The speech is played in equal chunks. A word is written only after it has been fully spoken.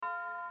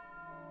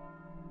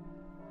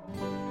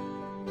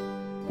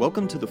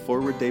Welcome to the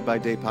Forward Day by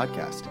Day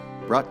podcast,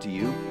 brought to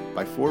you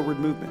by Forward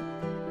Movement.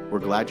 We're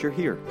glad you're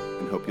here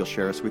and hope you'll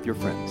share us with your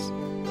friends.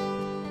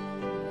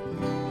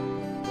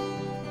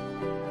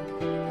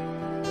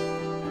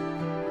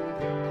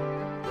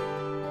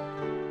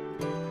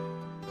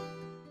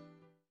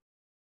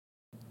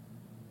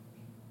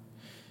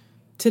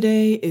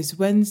 Today is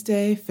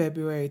Wednesday,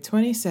 February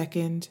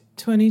 22nd,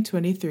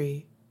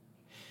 2023.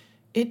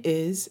 It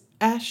is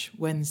Ash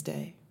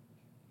Wednesday.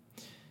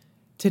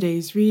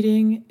 Today's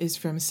reading is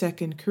from 2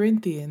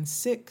 Corinthians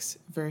 6,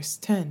 verse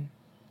 10.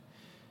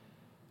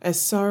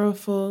 As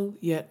sorrowful,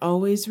 yet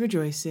always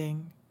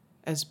rejoicing,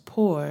 as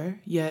poor,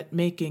 yet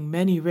making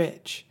many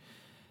rich,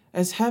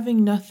 as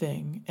having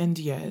nothing, and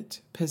yet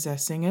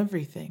possessing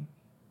everything.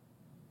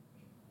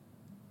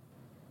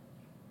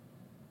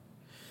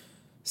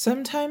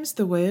 Sometimes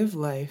the way of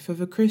life of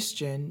a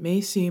Christian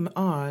may seem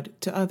odd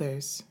to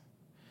others.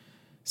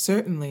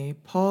 Certainly,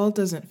 Paul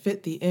doesn't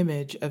fit the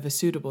image of a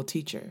suitable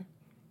teacher.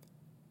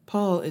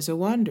 Paul is a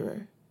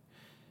wanderer.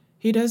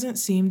 He doesn't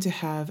seem to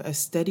have a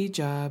steady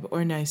job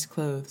or nice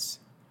clothes.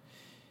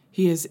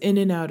 He is in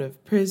and out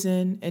of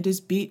prison and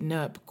is beaten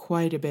up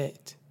quite a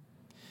bit.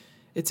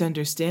 It's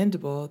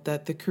understandable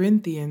that the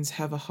Corinthians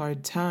have a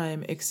hard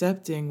time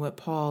accepting what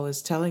Paul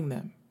is telling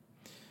them.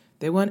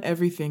 They want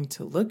everything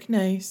to look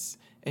nice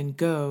and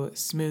go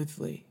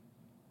smoothly.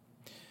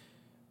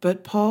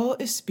 But Paul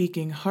is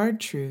speaking hard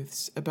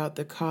truths about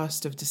the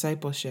cost of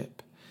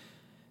discipleship,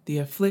 the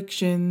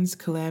afflictions,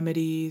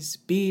 calamities,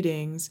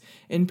 beatings,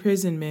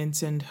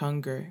 imprisonments, and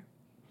hunger.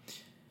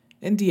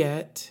 And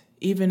yet,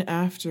 even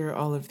after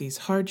all of these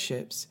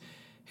hardships,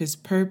 his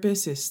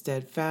purpose is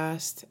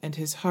steadfast and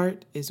his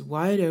heart is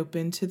wide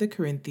open to the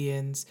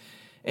Corinthians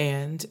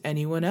and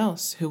anyone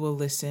else who will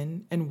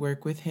listen and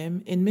work with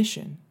him in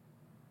mission.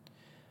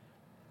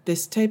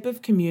 This type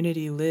of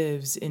community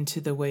lives into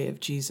the way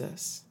of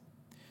Jesus.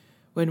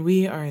 When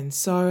we are in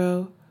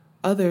sorrow,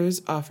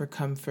 others offer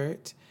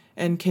comfort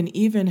and can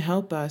even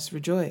help us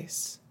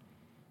rejoice.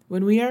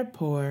 When we are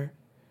poor,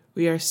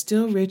 we are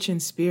still rich in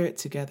spirit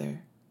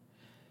together.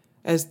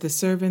 As the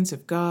servants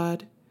of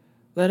God,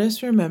 let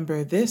us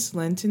remember this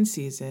Lenten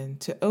season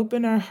to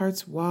open our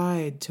hearts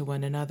wide to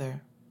one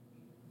another.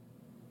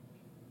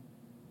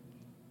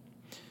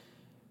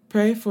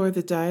 Pray for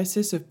the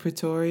Diocese of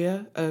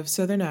Pretoria of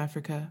Southern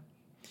Africa.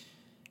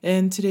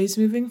 And today's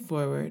moving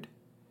forward,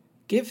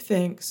 give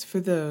thanks for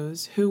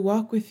those who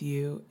walk with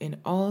you in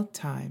all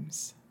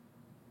times.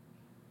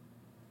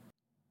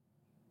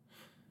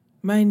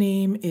 My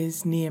name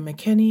is Nia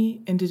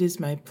McKenney, and it is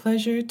my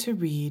pleasure to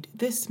read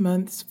this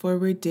month's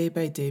Forward Day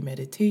by Day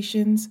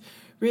Meditations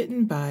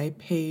written by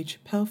Paige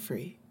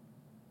Pelfrey.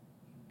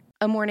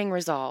 A morning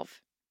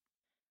resolve.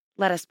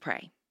 Let us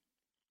pray.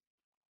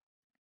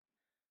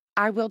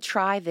 I will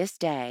try this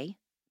day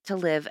to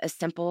live a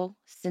simple,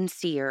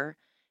 sincere,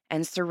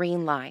 and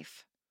serene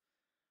life,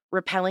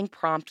 repelling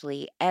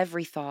promptly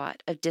every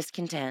thought of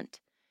discontent,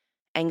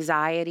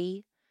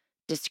 anxiety,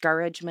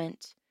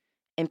 discouragement,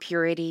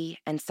 impurity,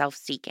 and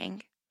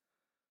self-seeking,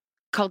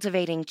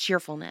 cultivating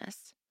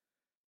cheerfulness,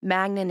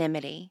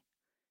 magnanimity,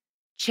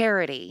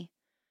 charity,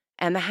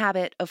 and the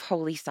habit of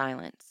holy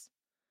silence,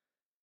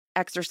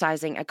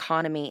 exercising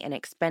economy in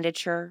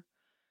expenditure,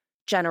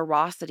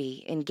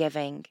 generosity in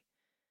giving,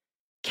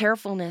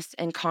 carefulness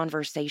in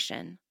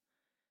conversation,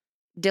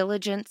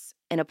 diligence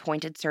in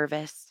appointed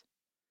service,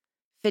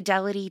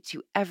 fidelity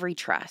to every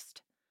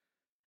trust,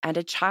 and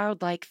a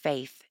childlike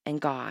faith in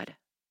God.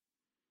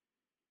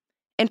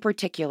 In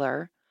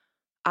particular,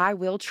 I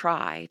will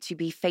try to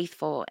be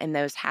faithful in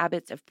those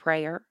habits of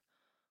prayer,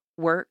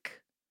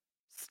 work,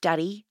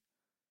 study,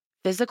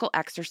 physical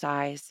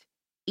exercise,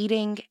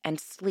 eating, and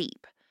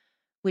sleep,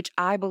 which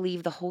I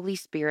believe the Holy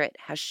Spirit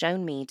has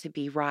shown me to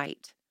be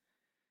right.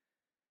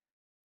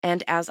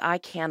 And as I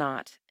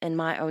cannot, in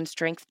my own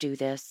strength, do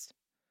this,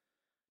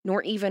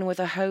 nor even with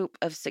a hope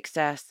of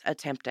success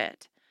attempt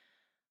it,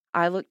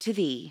 I look to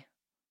Thee,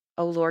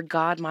 O Lord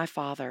God my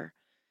Father,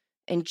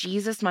 and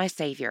Jesus my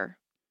Savior,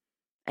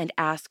 and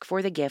ask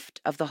for the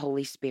gift of the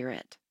Holy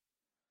Spirit.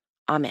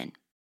 Amen.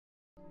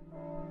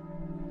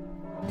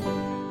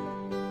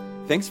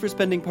 Thanks for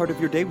spending part of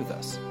your day with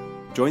us.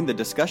 Join the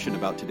discussion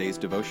about today's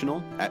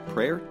devotional at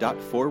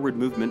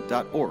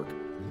prayer.forwardmovement.org,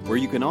 where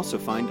you can also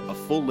find a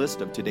full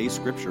list of today's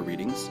scripture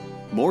readings,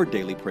 more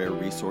daily prayer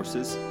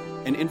resources,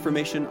 and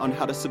information on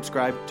how to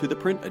subscribe to the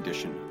print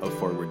edition of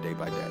Forward Day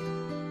by Day.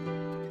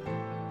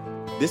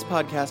 This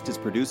podcast is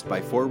produced by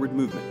Forward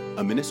Movement,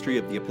 a ministry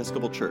of the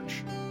Episcopal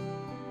Church.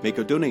 Make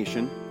a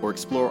donation or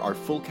explore our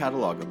full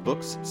catalog of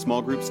books,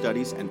 small group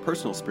studies, and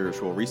personal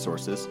spiritual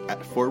resources at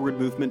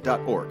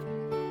forwardmovement.org.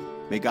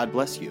 May God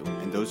bless you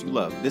and those you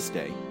love this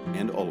day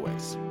and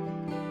always.